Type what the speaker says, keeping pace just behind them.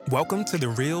Welcome to the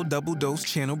Real Double Dose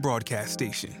Channel broadcast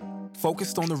station,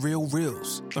 focused on the real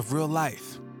reels of real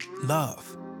life,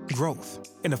 love, growth,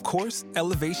 and of course,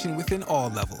 elevation within all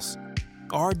levels.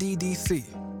 RDDC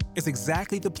is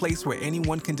exactly the place where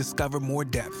anyone can discover more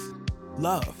depth,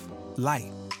 love,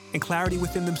 light, and clarity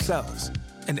within themselves,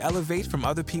 and elevate from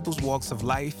other people's walks of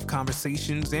life,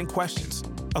 conversations, and questions,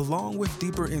 along with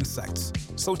deeper insights.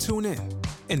 So tune in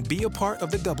and be a part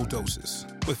of the Double Doses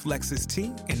with Lexus T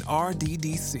and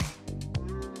RDDC.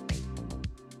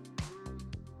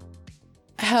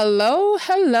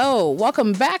 Hello.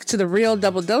 Welcome back to the Real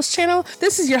Double Dose channel.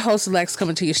 This is your host, Lex,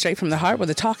 coming to you straight from the heart where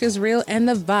the talk is real and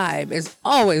the vibe is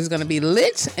always going to be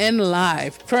lit and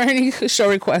live. For any show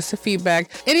requests, feedback,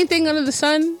 anything under the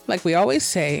sun, like we always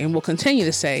say and will continue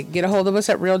to say, get a hold of us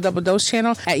at Real Double Dose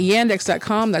channel at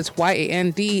yandex.com. That's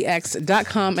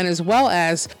yandex.com. And as well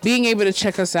as being able to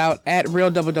check us out at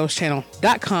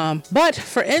realdoubledosechannel.com. But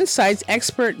for insights,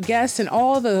 expert guests, and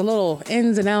all the little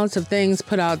ins and outs of things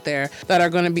put out there that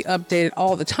are going to be updated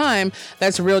all the time,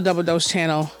 that's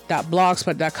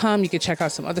realdoubledosechannel.blogspot.com. You can check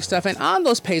out some other stuff, and on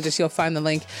those pages you'll find the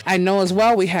link. I know as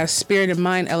well we have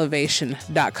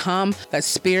spiritandmindelevation.com.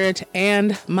 That's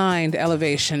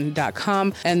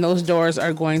spiritandmindelevation.com, and those doors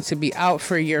are going to be out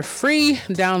for your free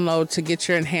download to get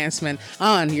your enhancement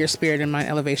on your spirit and mind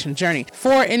elevation journey.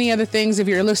 For any other things, if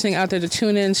you're listening out there to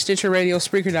tune in, Stitcher Radio,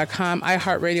 Spreaker.com,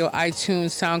 iHeartRadio,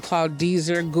 iTunes, SoundCloud,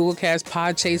 Deezer, Google Cast,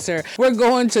 Podchaser. We're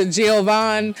going to Giovanni.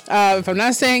 If I'm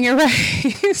not saying it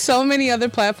right, so many other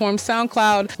platforms,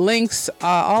 SoundCloud, links,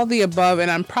 all the above, and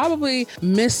I'm probably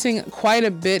missing quite a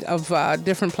bit of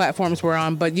different platforms we're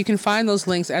on, but you can find those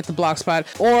links at the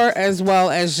Blogspot, or as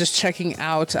well as just checking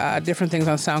out different things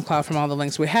on SoundCloud from all the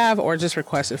links we have, or just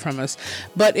request it from us.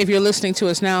 But if you're listening to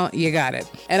us now, you got it.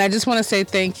 And I just want to say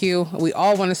thank you. We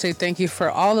all want to say thank you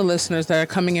for all the listeners that are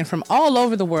coming in from all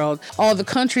over the world, all the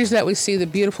countries that we see, the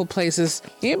beautiful places.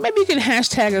 Maybe you can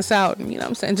hashtag us out. You know what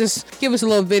I'm saying? Just give us a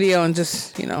little video and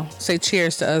just, say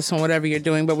cheers to us on whatever you're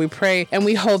doing. But we pray and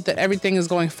we hope that everything is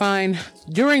going fine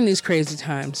during these crazy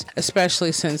times,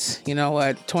 especially since,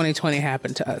 2020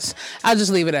 happened to us. I'll just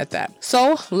leave it at that.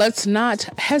 So let's not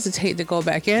hesitate to go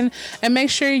back in and make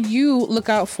sure you look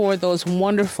out for those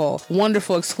wonderful,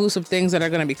 wonderful exclusive things that are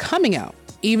going to be coming out.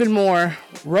 Even more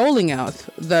rolling out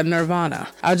the Nirvana.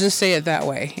 I'll just say it that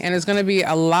way. And it's going to be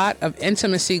a lot of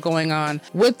intimacy going on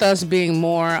with us being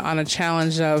more on a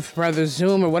challenge of rather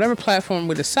Zoom or whatever platform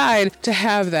we decide to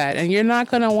have that. And you're not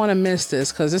going to want to miss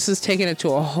this because this is taking it to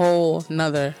a whole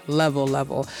nother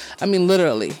level. I mean,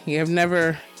 literally, you have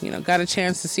never got a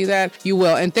chance to see that, you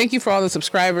will. And thank you for all the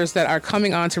subscribers that are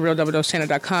coming on to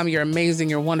realdoubledosechannel.com. You're amazing.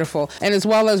 You're wonderful. And as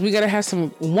well as we got to have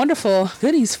some wonderful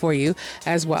goodies for you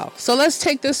as well. So let's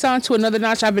take this on to another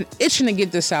notch. I've been itching to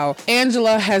get this out.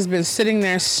 Angela has been sitting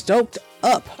there stoked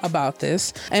up about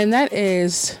this. And that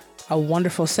is a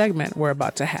wonderful segment we're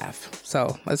about to have.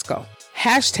 So let's go.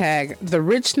 Hashtag the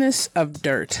richness of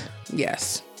dirt.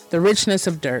 Yes. The richness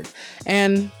of dirt.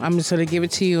 And I'm just going to give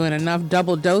it to you in enough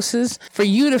double doses for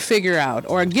you to figure out,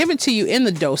 or give it to you in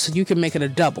the dose so you can make it a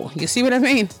double. You see what I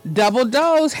mean? Double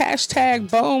dose, hashtag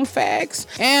boom facts.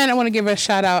 And I want to give a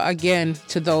shout out again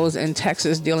to those in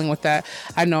Texas dealing with that.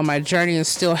 I know my journey is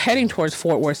still heading towards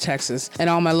Fort Worth, Texas, and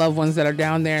all my loved ones that are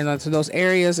down there in those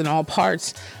areas and all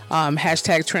parts.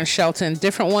 Hashtag Trent Shelton,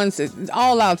 different ones, it's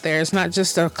all out there. It's not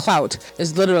just a clout.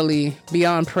 It's literally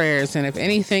beyond prayers. And if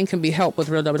anything can be helped with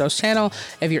Real Double Dose channel,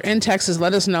 if you're in Texas,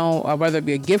 let us know, whether it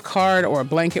be a gift card or a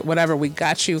blanket, whatever, we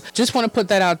got you. Just want to put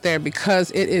that out there because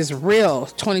it is real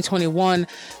 2021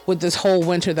 with this whole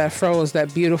winter that froze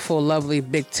that beautiful, lovely,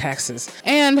 big Texas.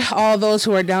 And all those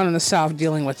who are down in the South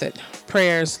dealing with it.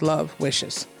 Prayers, love,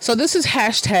 wishes. So this is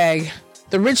hashtag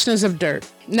the richness of dirt.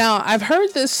 Now, I've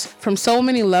heard this from so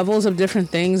many levels of different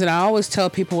things, and I always tell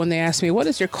people when they ask me, what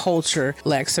is your culture,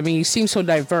 Lex? I mean, you seem so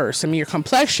diverse. I mean, your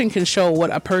complexion can show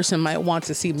what a person might want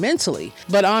to see mentally.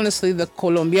 But honestly, the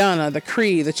Colombiana, the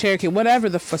Cree, the Cherokee, whatever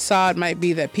the facade might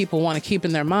be that people want to keep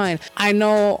in their mind, I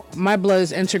know my blood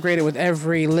is integrated with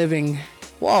every living,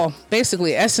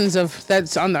 basically essence of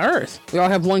that's on the earth. We all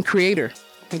have one creator.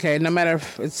 Okay, no matter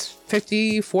if it's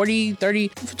 50, 40, 30,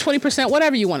 20%,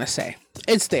 whatever you want to say,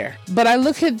 it's there. But I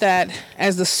look at that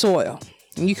as the soil,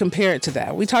 and you compare it to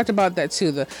that. We talked about that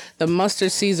too, the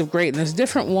mustard seeds of greatness,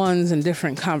 different ones and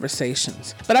different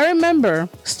conversations. But I remember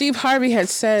Steve Harvey had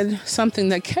said something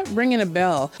that kept ringing a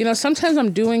bell. Sometimes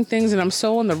I'm doing things and I'm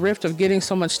so on the rift of getting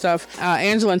so much stuff.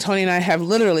 Angela and Tony and I have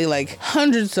literally like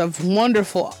hundreds of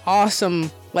wonderful, awesome,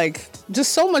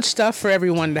 just so much stuff for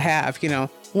everyone to have,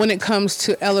 when it comes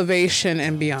to elevation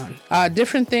and beyond.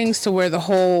 Different things to where the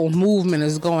whole movement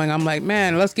is going. I'm like,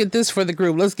 man, let's get this for the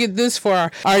group. Let's get this for our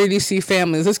RDDC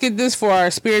families. Let's get this for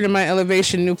our Spirit in My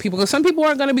Elevation new people. Because some people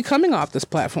aren't going to be coming off this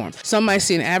platform. Some might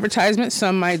see an advertisement.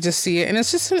 Some might just see it. And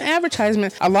it's just an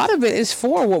advertisement. A lot of it is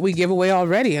for what we give away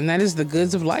already. And that is the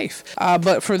goods of life.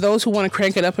 But for those who want to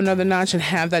crank it up another notch and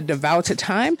have that devoted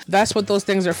time, that's what those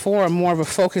things are for. More of a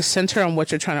focus center on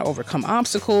what you're trying to overcome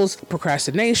obstacles,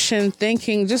 procrastination,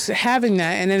 thinking, just having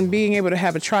that, and then being able to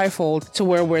have a trifold to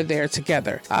where we're there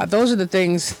together. Those are the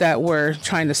things that we're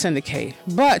trying to syndicate.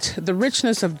 But the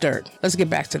richness of dirt, let's get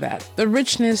back to that. The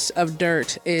richness of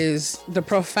dirt is the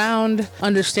profound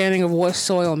understanding of what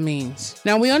soil means.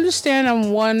 Now, we understand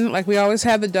on one, like we always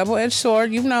have the double-edged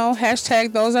sword,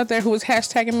 hashtag those out there who was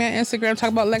hashtagging me on Instagram,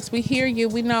 talk about Lex, we hear you,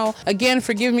 we know. Again,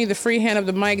 forgive me the free hand of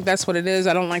the mic, that's what it is.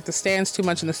 I don't like the stands too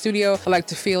much in the studio. I like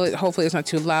to feel it. Hopefully it's not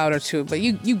too loud or too, but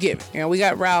you get it. We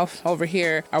got Ralph over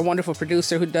here, our wonderful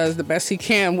producer who does the best he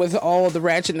can with all the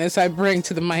ratchetness I bring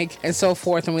to the mic and so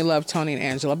forth, and we love Tony and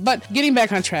Angela. But getting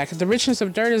back on track, the richness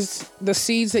of dirt is the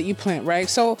seeds that you plant, right?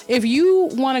 So if you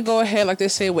want to go ahead, like they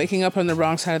say, waking up on the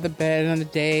wrong side of the bed on the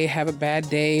day, have a bad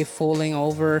day, fooling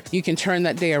over, you can turn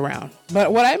that day around.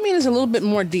 But what I mean is a little bit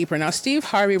more deeper. Now, Steve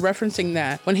Harvey referencing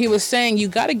that when he was saying you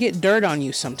got to get dirt on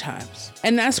you sometimes.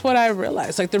 And that's what I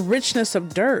realized, like the richness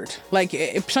of dirt. Like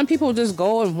if some people just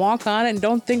go and walk on it and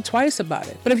don't think twice about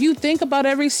it. But if you think about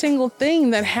every single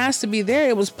thing that has to be there,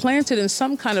 it was planted in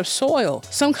some kind of soil,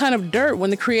 some kind of dirt.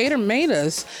 When the Creator made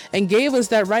us and gave us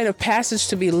that rite of passage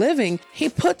to be living, he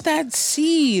put that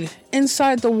seed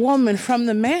inside the woman from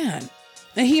the man.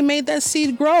 And he made that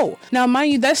seed grow. Now,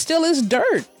 mind you, that still is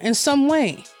dirt in some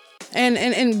way.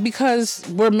 And because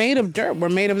we're made of dirt, we're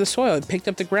made of the soil, it picked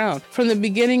up the ground. From the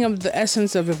beginning of the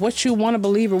essence of what you want to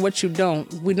believe or what you don't,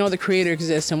 we know the Creator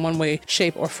exists in one way,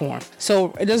 shape, or form.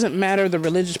 So it doesn't matter the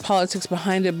religious politics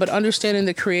behind it, but understanding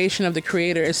the creation of the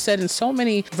Creator is said in so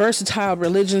many versatile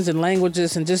religions and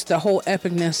languages, and just the whole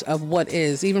epicness of what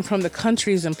is, even from the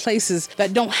countries and places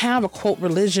that don't have a quote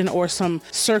religion or some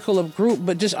circle of group,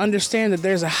 but just understand that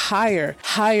there's a higher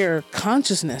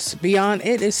consciousness beyond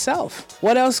it itself.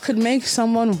 What else could make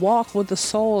someone walk with the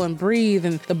soul and breathe,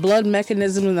 and the blood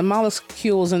mechanism and the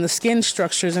molecules and the skin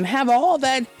structures, and have all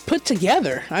that put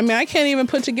together? I mean, I can't even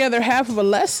put together half of a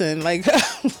lesson. Like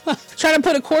trying to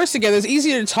put a course together, it's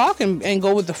easier to talk and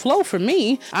go with the flow for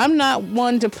me. I'm not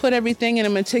one to put everything in a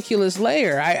meticulous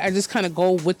layer. I just kind of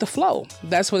go with the flow.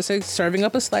 That's what it's like, serving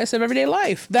up a slice of everyday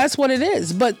life. That's what it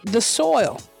is. But the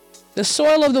soil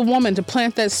of the woman, to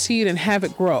plant that seed and have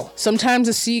it grow. Sometimes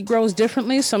the seed grows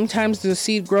differently. Sometimes the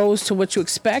seed grows to what you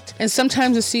expect. And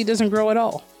sometimes the seed doesn't grow at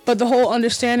all. But the whole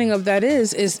understanding of that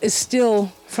is still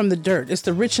from the dirt. It's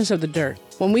the richness of the dirt.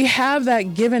 When we have that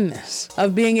givenness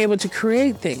of being able to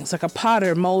create things like a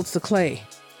potter molds the clay,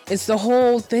 it's the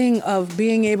whole thing of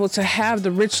being able to have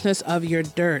the richness of your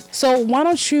dirt. So why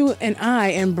don't you and I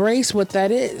embrace what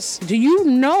that is? Do you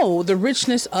know the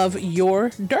richness of your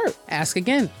dirt? Ask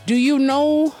again. Do you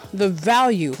know the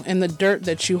value in the dirt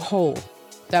that you hold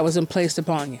that was placed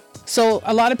upon you? So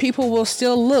a lot of people will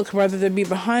still look, rather than be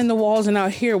behind the walls and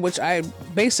out here, which I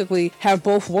basically have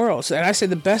both worlds. And I say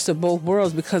the best of both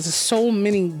worlds because there's so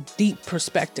many deep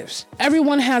perspectives.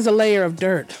 Everyone has a layer of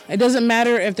dirt. It doesn't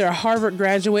matter if they're a Harvard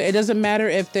graduate. It doesn't matter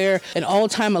if they're an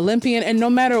all-time Olympian. And no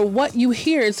matter what you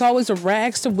hear, it's always a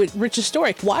rags to riches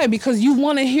story. Why? Because you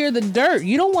want to hear the dirt.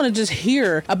 You don't want to just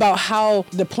hear about how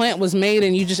the plant was made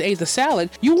and you just ate the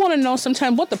salad. You want to know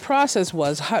sometimes what the process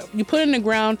was. How you put it in the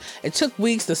ground. It took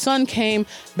weeks. The sun came,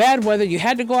 bad weather, you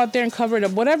had to go out there and cover it up,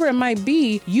 whatever it might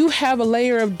be. You have a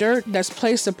layer of dirt that's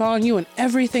placed upon you and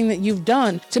everything that you've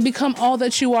done to become all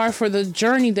that you are for the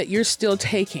journey that you're still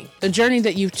taking, the journey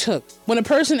that you took. When a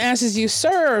person asks you,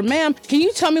 sir or ma'am, can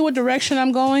you tell me what direction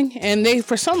I'm going? And they,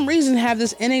 for some reason, have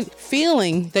this innate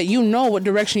feeling that you know what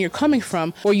direction you're coming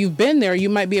from, or you've been there, you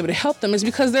might be able to help them, is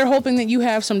because they're hoping that you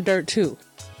have some dirt too.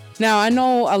 Now, I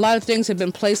know a lot of things have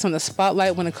been placed on the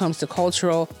spotlight when it comes to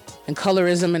cultural and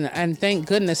colorism, and thank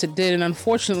goodness it did. And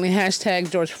unfortunately,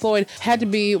 hashtag George Floyd had to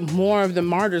be more of the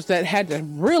martyrs that had to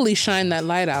really shine that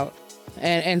light out.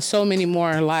 And so many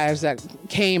more lives that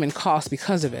came and cost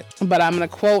because of it. But I'm going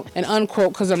to quote and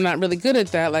unquote, because I'm not really good at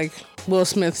that, like Will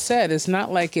Smith said, it's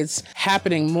not like it's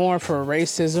happening more for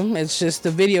racism. It's just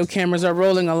the video cameras are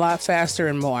rolling a lot faster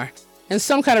and more. In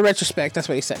some kind of retrospect, that's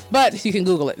what he said. But you can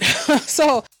Google it.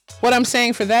 So What I'm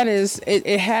saying for that is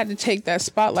it had to take that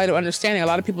spotlight of understanding. A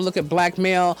lot of people look at black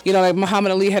male, like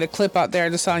Muhammad Ali had a clip out there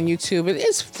just on YouTube. It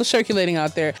is circulating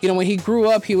out there. When he grew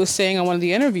up, he was saying on one of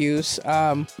the interviews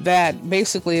that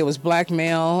basically it was black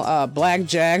male,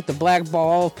 blackjack, the black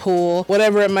ball, pool,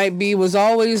 whatever it might be, was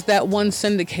always that one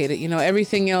syndicated.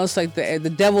 Everything else, like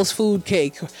the devil's food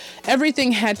cake,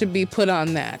 everything had to be put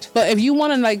on that. But if you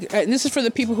want to and this is for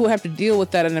the people who have to deal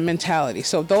with that in a mentality.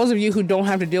 So those of you who don't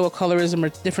have to deal with colorism or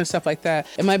different stuff like that,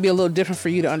 it might be a little different for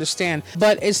you to understand.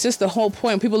 But it's just the whole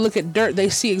point. When people look at dirt, they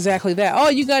see exactly that. Oh,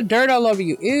 you got dirt all over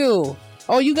you. Ew.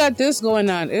 Oh, you got this going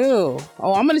on. Ew.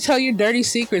 Oh, I'm going to tell you dirty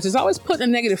secrets. It's always put in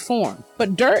a negative form.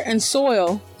 But dirt and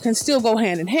soil can still go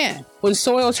hand in hand. When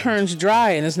soil turns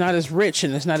dry and it's not as rich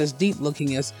and it's not as deep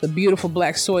looking as the beautiful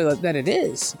black soil that it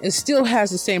is, it still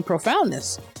has the same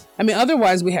profoundness.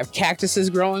 Otherwise we have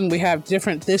cactuses growing, we have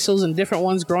different thistles and different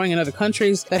ones growing in other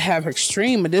countries that have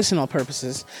extreme medicinal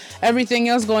purposes. Everything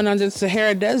else going on the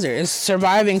Sahara Desert is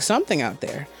surviving something out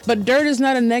there. But dirt is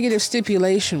not a negative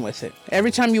stipulation with it.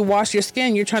 Every time you wash your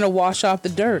skin, you're trying to wash off the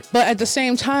dirt. But at the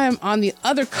same time, on the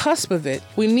other cusp of it,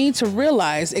 we need to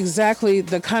realize exactly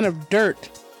the kind of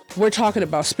dirt we're talking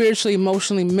about: spiritually,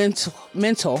 emotionally,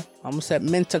 mental, almost said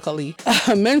mentally,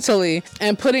 mentally,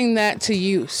 and putting that to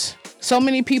use. So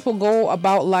many people go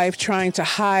about life trying to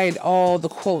hide all the,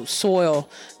 quote, soil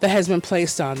that has been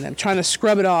placed on them, trying to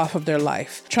scrub it off of their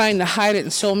life, trying to hide it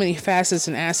in so many facets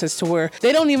and assets to where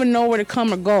they don't even know where to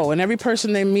come or go. And every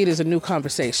person they meet is a new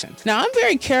conversation. Now, I'm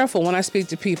very careful when I speak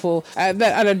to people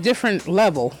at a different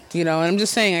level, and I'm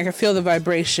just saying I can feel the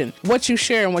vibration, what you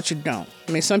share and what you don't.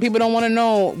 Some people don't want to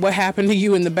know what happened to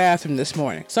you in the bathroom this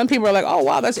morning. Some people are like, oh,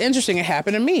 wow, that's interesting. It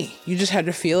happened to me. You just had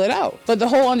to feel it out. But the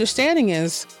whole understanding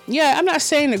is, I'm not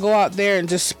saying to go out there and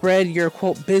just spread your,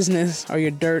 quote, business or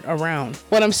your dirt around.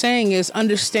 What I'm saying is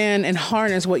understand and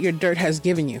harness what your dirt has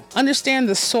given you. Understand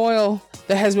the soil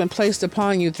that has been placed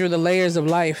upon you through the layers of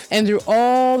life and through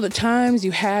all the times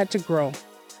you had to grow.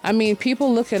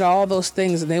 People look at all those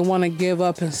things and they want to give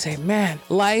up and say, man,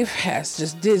 life has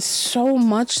just did so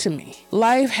much to me.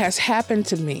 Life has happened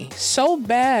to me so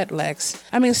bad, Lex.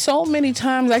 So many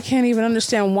times I can't even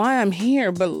understand why I'm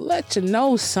here, but let you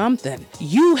know something.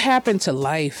 You happened to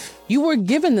life. You were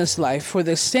given this life for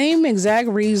the same exact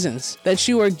reasons that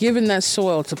you were given that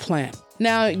soil to plant.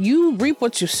 Now, you reap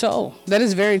what you sow. That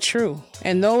is very true.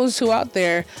 And those who out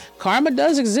there, karma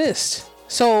does exist.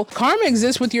 So karma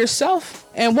exists with yourself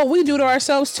and what we do to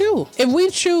ourselves too. If we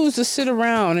choose to sit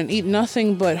around and eat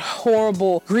nothing but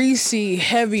horrible, greasy,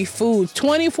 heavy foods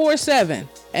 24/7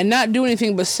 and not do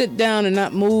anything but sit down and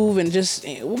not move and just,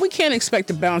 we can't expect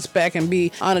to bounce back and be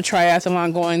on a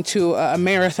triathlon going to a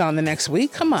marathon the next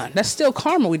week. Come on, that's still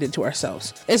karma we did to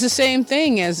ourselves. It's the same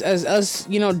thing as us,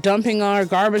 dumping our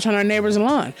garbage on our neighbor's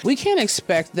lawn. We can't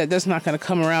expect that that's not going to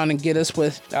come around and get us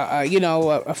with,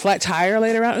 a flat tire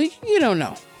later on. You don't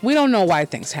know. We don't know why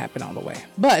things happen all the way,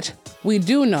 but we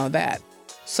do know that.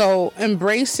 So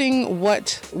embracing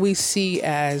what we see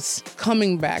as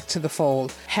coming back to the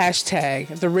fold,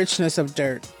 hashtag the richness of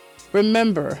dirt.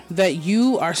 Remember that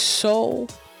you are so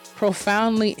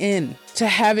profoundly into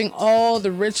having all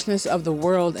the richness of the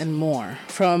world and more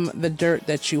from the dirt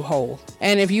that you hold.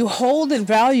 And if you hold it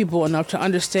valuable enough to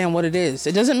understand what it is,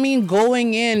 it doesn't mean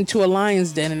going into a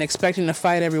lion's den and expecting to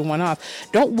fight everyone off.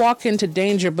 Don't walk into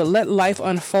danger, but let life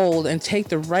unfold and take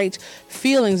the right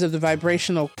feelings of the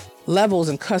vibrational levels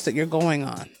and cuts that you're going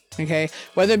on. Okay,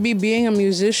 whether it be being a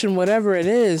musician, whatever it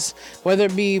is, whether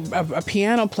it be a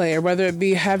piano player, whether it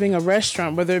be having a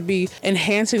restaurant, whether it be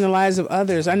enhancing the lives of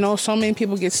others. I know so many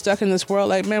people get stuck in this world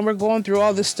like, man, we're going through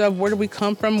all this stuff. Where do we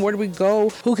come from? Where do we go?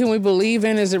 Who can we believe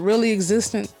in? Is it really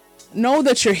existent? Know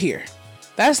that you're here.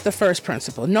 That's the first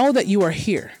principle. Know that you are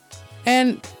here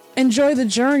and enjoy the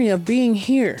journey of being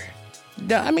here.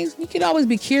 You can always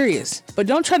be curious, but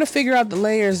don't try to figure out the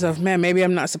layers of, man, maybe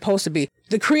I'm not supposed to be.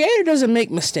 The creator doesn't make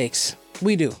mistakes.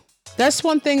 We do. That's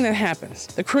one thing that happens.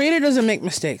 The creator doesn't make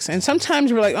mistakes. And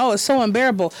sometimes we're like, oh, it's so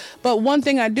unbearable. But one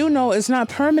thing I do know, it's not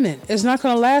permanent. It's not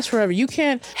going to last forever. You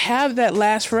can't have that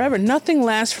last forever. Nothing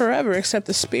lasts forever except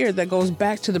the spirit that goes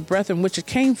back to the breath in which it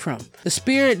came from. The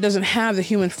spirit doesn't have the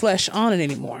human flesh on it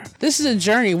anymore. This is a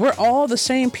journey. We're all the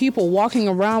same people walking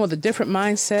around with a different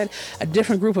mindset, a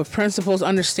different group of principles,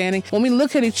 understanding. When we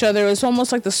look at each other, it's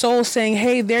almost like the soul saying,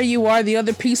 hey, there you are, the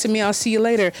other piece of me, I'll see you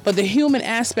later. But the human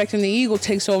aspect and the ego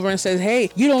takes over and says, hey,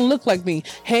 you don't look like me.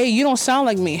 Hey, you don't sound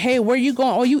like me. Hey, where you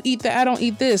going? Oh, you eat that. I don't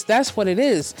eat this. That's what it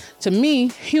is. To me,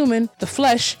 human, the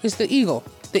flesh is the ego.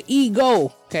 The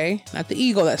ego, okay? Not the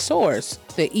ego that soars.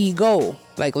 The ego,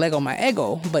 like Lego my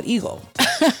ego, but ego.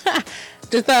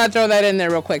 Just thought I'd throw that in there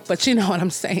real quick, but you know what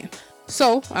I'm saying.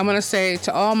 So I'm going to say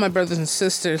to all my brothers and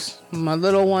sisters, my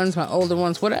little ones, my older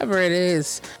ones, whatever it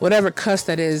is, whatever cuss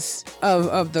that is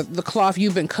of the cloth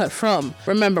you've been cut from.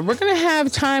 Remember, we're going to have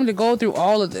time to go through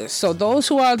all of this. So those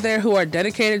who are out there who are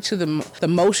dedicated to the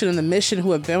motion and the mission,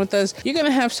 who have been with us, you're going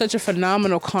to have such a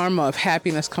phenomenal karma of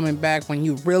happiness coming back when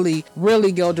you really,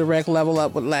 really go direct level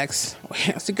up with Lex.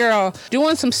 It's the girl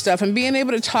doing some stuff and being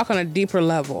able to talk on a deeper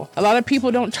level. A lot of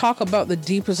people don't talk about the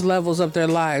deepest levels of their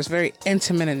lives, very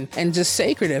intimate and just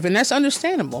sacred. And that's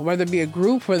understandable, whether it be a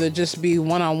group, whether it just be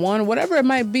one-on-one, whatever it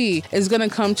might be, is going to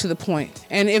come to the point.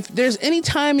 And if there's any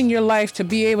time in your life to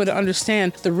be able to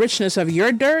understand the richness of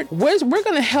your dirt, we're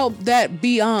going to help that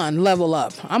beyond level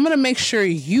up. I'm going to make sure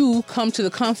you come to the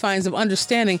confines of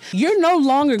understanding you're no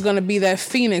longer going to be that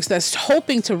phoenix that's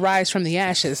hoping to rise from the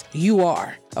ashes. You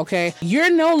are. Okay,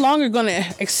 you're no longer going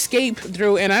to escape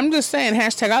through, and I'm just saying,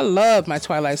 hashtag, I love my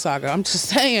Twilight Saga. I'm just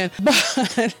saying,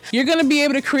 but you're going to be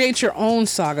able to create your own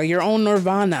saga, your own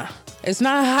nirvana. It's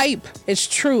not hype, it's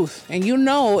truth. And you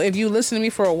know, if you listen to me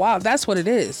for a while, that's what it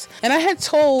is. And I had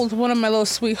told one of my little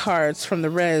sweethearts from the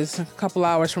res a couple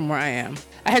hours from where I am,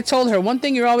 I had told her, one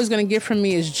thing you're always going to get from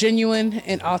me is genuine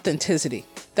and authenticity.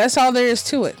 That's all there is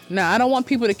to it. Now, I don't want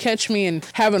people to catch me and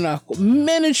having a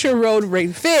miniature road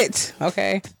rage fit,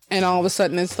 okay? And all of a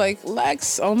sudden it's like,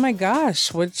 Lex, oh my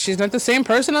gosh, she's not the same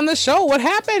person on the show. What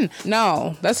happened?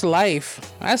 No, that's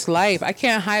life. That's life. I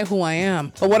can't hide who I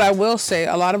am. But what I will say,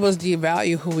 a lot of us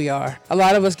devalue who we are. A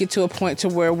lot of us get to a point to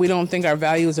where we don't think our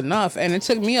value is enough. And it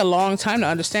took me a long time to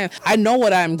understand. I know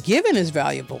what I'm given is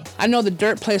valuable. I know the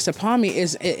dirt placed upon me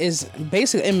is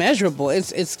basically immeasurable.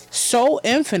 It's so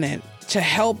infinite to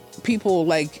help people,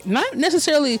 like, not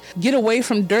necessarily get away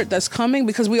from dirt that's coming,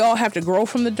 because we all have to grow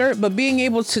from the dirt, but being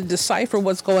able to decipher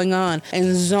what's going on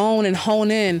and zone and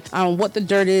hone in on what the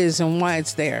dirt is and why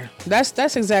it's there.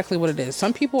 That's exactly what it is.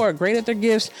 Some people are great at their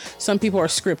gifts. Some people are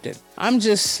scripted. I'm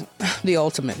just the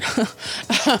ultimate.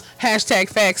 Hashtag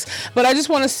facts. But I just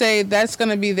want to say that's going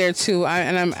to be there too.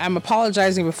 I'm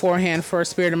apologizing beforehand for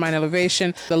Spirit of Mind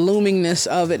Elevation, the loomingness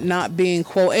of it not being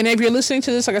quote. And if you're listening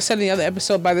to this, like I said in the other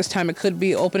episode, by this time it could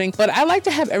be opening. But I like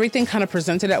to have everything kind of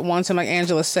presented at once. And like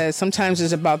Angela says, sometimes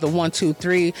it's about the 1, 2,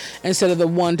 3 instead of the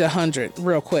 1 to 100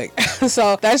 real quick.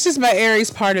 So that's just my Aries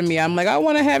part of me. I'm like, I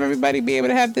want to have everybody be able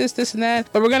to have this, and that.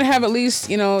 But we're going to have at least,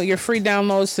 your free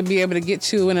downloads to be able to get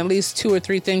to, and at least 2 or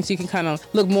 3 things you can kind of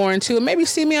look more into, and maybe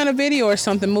see me on a video or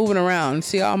something moving around,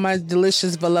 see all my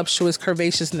delicious, voluptuous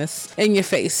curvaceousness in your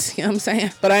face. You know what I'm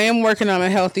saying? But I am working on a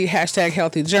healthy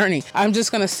journey. I'm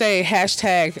just going to say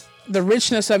hashtag the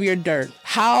richness of your dirt.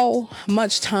 How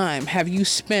much time have you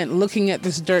spent looking at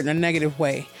this dirt in a negative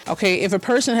way? Okay, if a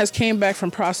person has came back from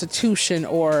prostitution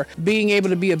or being able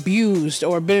to be abused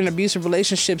or been in abusive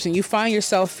relationships, and you find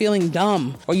yourself feeling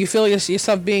dumb, or you feel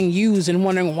yourself being used and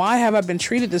wondering, why have I been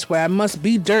treated this way? I must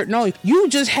be dirt. No, you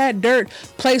just had dirt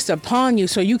placed upon you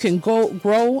so you can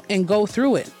grow and go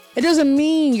through it. It doesn't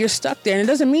mean you're stuck there, and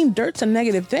it doesn't mean dirt's a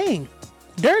negative thing.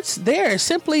 Dirt's there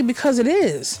simply because it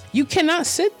is. You cannot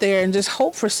sit there and just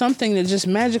hope for something to just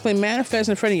magically manifest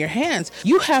in front of your hands.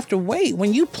 You have to wait.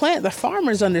 When you plant, the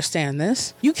farmers understand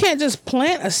this. You can't just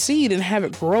plant a seed and have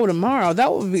it grow tomorrow.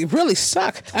 That would really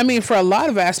suck. I mean, for a lot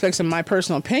of aspects, in my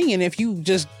personal opinion, if you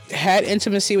just had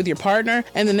intimacy with your partner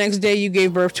and the next day you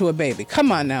gave birth to a baby.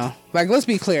 Come on now. Like, let's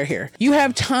be clear here. You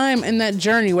have time in that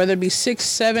journey, whether it be 6,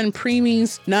 7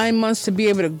 preemies, 9 months, to be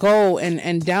able to go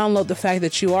and download the fact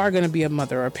that you are going to be a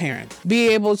mother or a parent. Be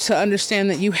able to understand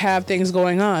that you have things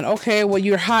going on. Okay, well,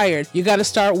 you're hired. You got to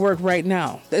start work right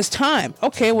now. It's time.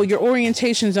 Okay, well, your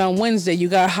orientation's on Wednesday. You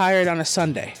got hired on a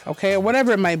Sunday. Okay, or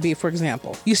whatever it might be, for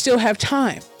example. You still have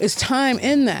time. It's time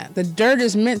in that. The dirt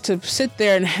is meant to sit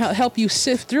there and help you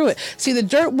sift through it. See, the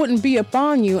dirt wouldn't be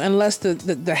upon you unless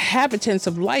the habitants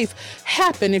of life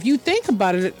happen. If you think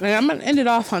about it, and I'm going to end it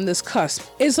off on this cusp,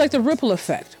 it's like the ripple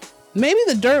effect. Maybe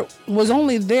the dirt was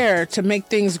only there to make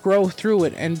things grow through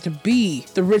it and to be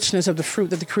the richness of the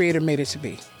fruit that the Creator made it to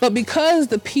be. But because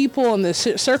the people and the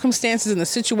circumstances and the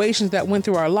situations that went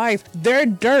through our life, their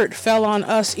dirt fell on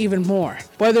us even more.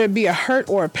 Whether it be a hurt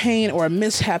or a pain or a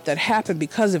mishap that happened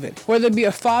because of it. Whether it be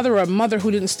a father or a mother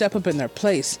who didn't step up in their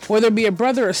place. Whether it be a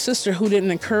brother or sister who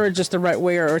didn't encourage us the right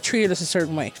way or treated us a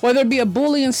certain way. Whether it be a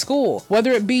bully in school.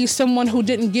 Whether it be someone who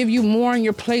didn't give you more on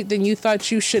your plate than you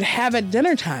thought you should have at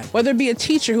dinner time. Whether it be a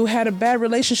teacher who had a bad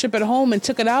relationship at home and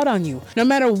took it out on you. No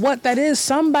matter what that is,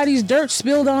 somebody's dirt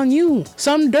spilled on you.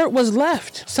 Some dirt was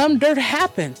left. Some dirt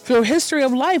happened. Through history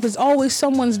of life, it's always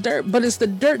someone's dirt, but it's the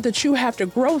dirt that you have to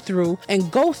grow through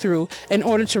and go through in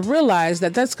order to realize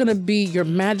that that's going to be your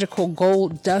magical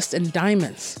gold, dust, and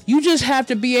diamonds. You just have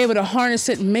to be able to harness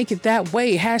it and make it that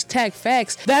way. Hashtag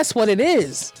facts. That's what it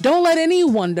is. Don't let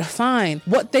anyone define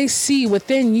what they see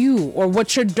within you or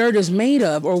what your dirt is made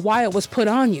of or why it was put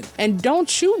on you. And don't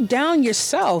shoot down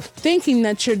yourself thinking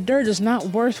that your dirt is not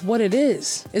worth what it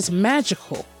is. It's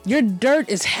magical. Your dirt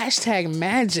is hashtag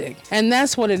magic. And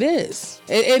that's what it is.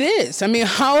 It is. I mean,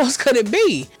 how else could it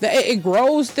be? It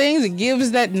grows things. It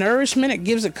gives that nourishment. It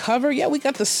gives a cover. Yeah, we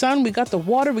got the sun. We got the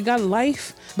water. We got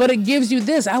life. But it gives you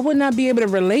this. I would not be able to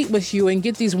relate with you and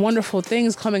get these wonderful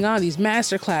things coming on, these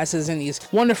master classes and these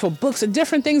wonderful books and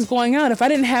different things going on if I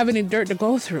didn't have any dirt to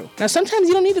go through. Now, sometimes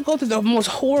you don't need to go through the most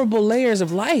horrible layers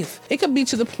of life. It could be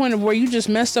to the point of where you just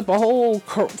messed up a whole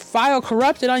file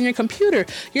corrupted on your computer.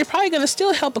 You're probably going to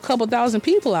still help a couple thousand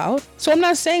people out. So I'm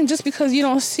not saying just because you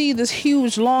don't see this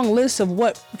huge long list of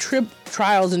what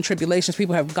trials and tribulations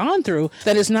people have gone through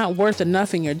that it's not worth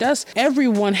enough in your dust.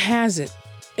 Everyone has it.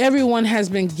 Everyone has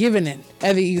been given it.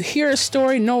 Either you hear a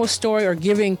story, know a story, or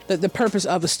giving the purpose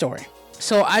of a story.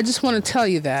 So I just want to tell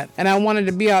you that. And I wanted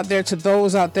to be out there to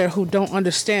those out there who don't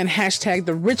understand hashtag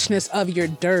the richness of your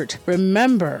dirt.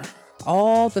 Remember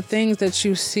all the things that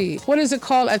you see. What is it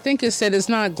called? I think it said it's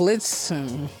not glitz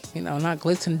and, not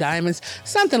glitz and diamonds,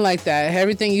 something like that.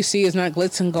 Everything you see is not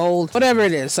glitz and gold, whatever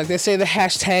it is. Like they say the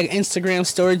hashtag Instagram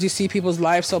stories, you see people's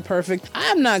lives so perfect.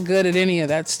 I'm not good at any of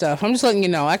that stuff. I'm just letting you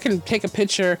know, I can take a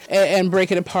picture and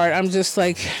break it apart. I'm just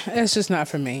like, it's just not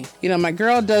for me. My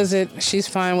girl does it. She's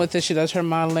fine with it. She does her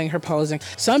modeling, her posing.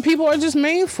 Some people are just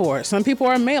made for it. Some people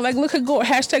are made, like look at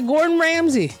hashtag Gordon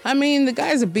Ramsay. I mean, the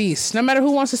guy's a beast. No matter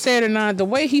who wants to say it or not, the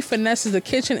way he finesses the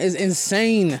kitchen is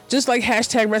insane. Just like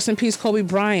hashtag rest in peace Kobe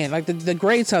Bryant. Like the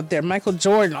greats out there, Michael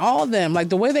Jordan, all of them, like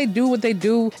the way they do what they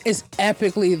do is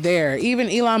epically there. Even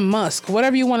Elon Musk,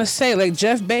 whatever you want to say, like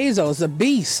Jeff Bezos, the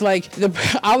beast, like the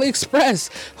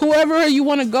AliExpress, whoever you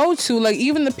want to go to, like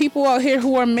even the people out here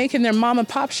who are making their mom and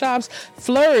pop shops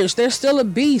flourish, they're still a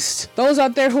beast. Those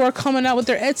out there who are coming out with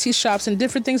their Etsy shops and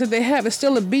different things that they have, it's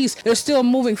still a beast. They're still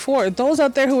moving forward. Those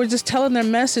out there who are just telling their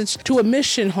message to a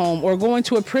mission home or going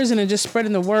to a prison and just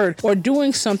spreading the word or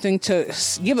doing something to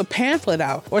give a pamphlet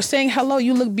out or saying, hello,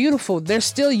 you look beautiful. They're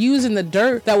still using the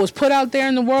dirt that was put out there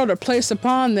in the world or placed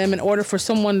upon them in order for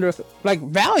someone to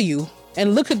value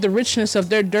and look at the richness of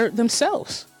their dirt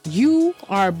themselves. You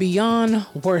are beyond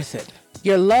worth it.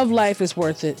 Your love life is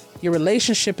worth it. Your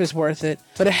relationship is worth it,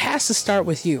 but it has to start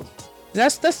with you.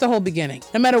 That's the whole beginning.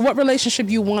 No matter what relationship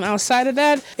you want outside of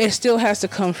that, it still has to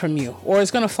come from you or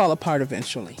it's going to fall apart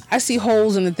eventually. I see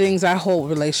holes in the things I hold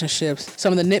with relationships,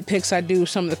 some of the nitpicks I do,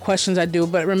 some of the questions I do.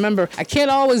 But remember, I can't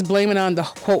always blame it on the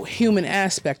quote human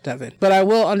aspect of it. But I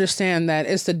will understand that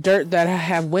it's the dirt that I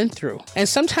have went through. And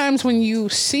sometimes when you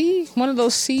see one of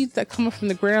those seeds that come up from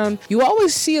the ground, you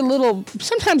always see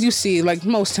sometimes you see, like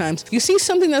most times, you see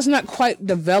something that's not quite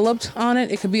developed on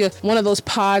it. It could be one of those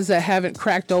pods that haven't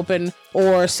cracked open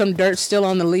or some dirt still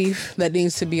on the leaf that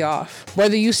needs to be off.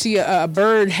 Whether you see a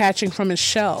bird hatching from its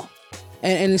shell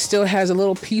and it still has a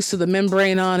little piece of the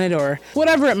membrane on it or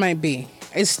whatever it might be.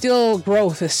 It's still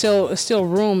growth. It's still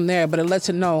room there, but it lets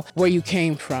it know where you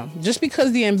came from. Just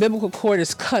because the umbilical cord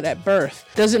is cut at birth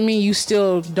doesn't mean you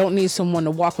still don't need someone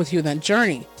to walk with you in that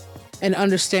journey and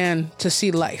understand to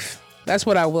see life. That's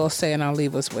what I will say, and I'll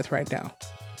leave us with right now.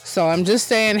 So I'm just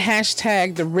saying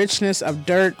hashtag the richness of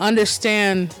dirt.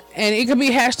 Understand, and it could be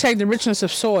hashtag the richness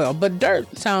of soil, but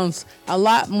dirt sounds a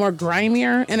lot more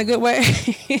grimier in a good way.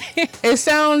 It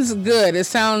sounds good. It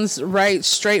sounds right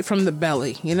straight from the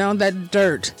belly. That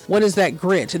dirt. What is that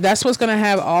grit? That's what's going to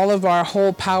have all of our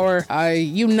whole power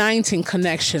uniting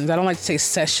connections. I don't like to say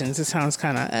sessions. It sounds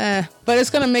kind of but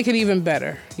it's going to make it even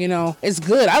better. It's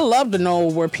good. I love to know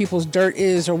where people's dirt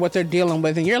is or what they're dealing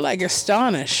with. And you're like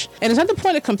astonished. And it's not the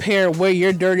point to compare where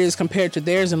your dirt is compared to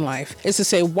theirs in life. It's to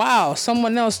say, wow,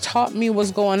 someone else taught me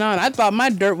what's going on. I thought my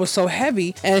dirt was so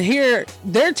heavy. And here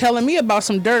they're telling me about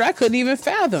some dirt I couldn't even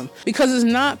fathom because it's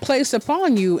not placed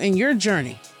upon you in your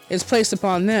journey. It's placed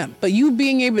upon them. But you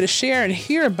being able to share and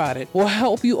hear about it will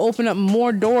help you open up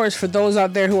more doors for those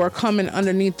out there who are coming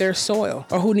underneath their soil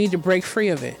or who need to break free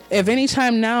of it. If any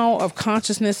time now of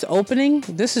consciousness opening,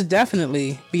 this is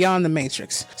definitely beyond the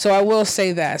matrix. So I will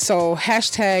say that. So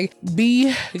hashtag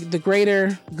be the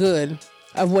greater good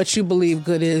of what you believe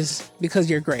good is because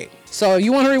you're great. So if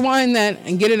you want to rewind that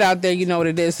and get it out there, you know what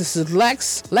it is. This is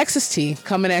Lexus T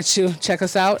coming at you. Check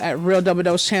us out at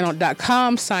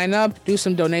realdoubledosechannel.com. Sign up, do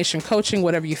some donation coaching,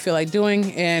 whatever you feel like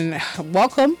doing. And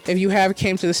welcome if you have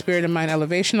came to the Spirit of Mind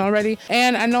Elevation already.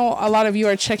 And I know a lot of you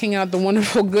are checking out the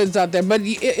wonderful goods out there, but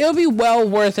it'll be well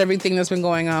worth everything that's been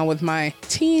going on with my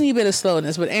teeny bit of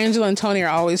slowness. But Angela and Tony are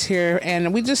always here.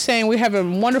 And we just saying we have a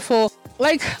wonderful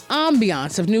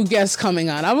ambiance of new guests coming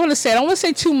on. I don't want to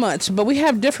say too much, but we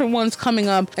have different ones coming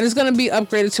up, and it's going to be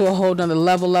upgraded to a whole nother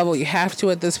level. You have to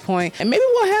at this point. And maybe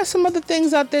we'll have some other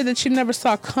things out there that you never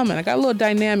saw coming. I got a little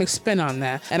dynamic spin on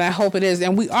that, and I hope it is.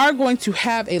 And we are going to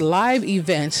have a live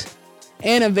event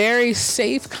in a very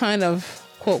safe kind of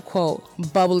quote, quote,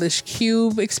 bubblish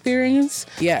cube experience.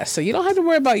 Yeah, so you don't have to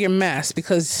worry about your mask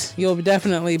because you'll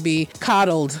definitely be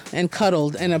coddled and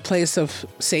cuddled in a place of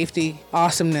safety,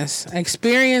 awesomeness,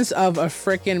 experience of a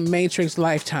freaking Matrix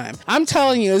lifetime. I'm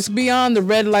telling you, it's beyond the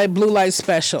red light, blue light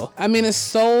special. I mean, it's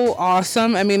so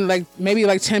awesome. I mean, maybe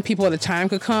 10 people at a time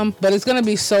could come, but it's going to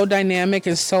be so dynamic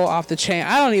and so off the chain.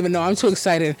 I don't even know. I'm too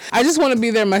excited. I just want to be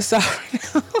there myself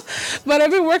right now. But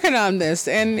I've been working on this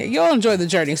and you'll enjoy the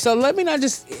journey. So let me not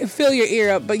just fill your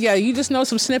ear up, but yeah, you just know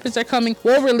some snippets are coming.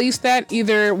 We'll release that.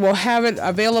 Either we'll have it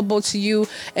available to you,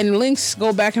 and links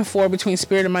go back and forth between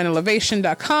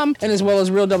spiritofmindelevation.com and as well as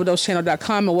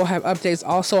realdoubledosechannel.com, and we'll have updates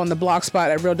also on the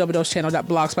blogspot at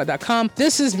realdoubledosechannel.blogspot.com.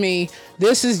 This is me.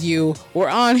 This is you. We're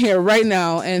on here right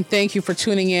now, and thank you for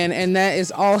tuning in. And that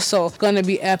is also going to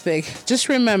be epic. Just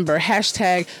remember,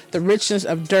 hashtag the richness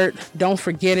of dirt. Don't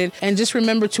forget it. And just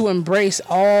remember to embrace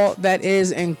all that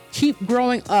is and keep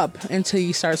growing up until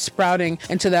you start sprouting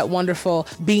into that wonderful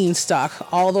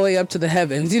beanstalk all the way up to the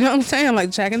heavens. You know what I'm saying?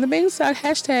 Like Jack and the Beanstalk,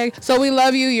 hashtag. So we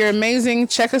love you. You're amazing.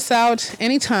 Check us out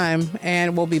anytime,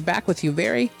 and we'll be back with you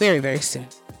very, very, very soon.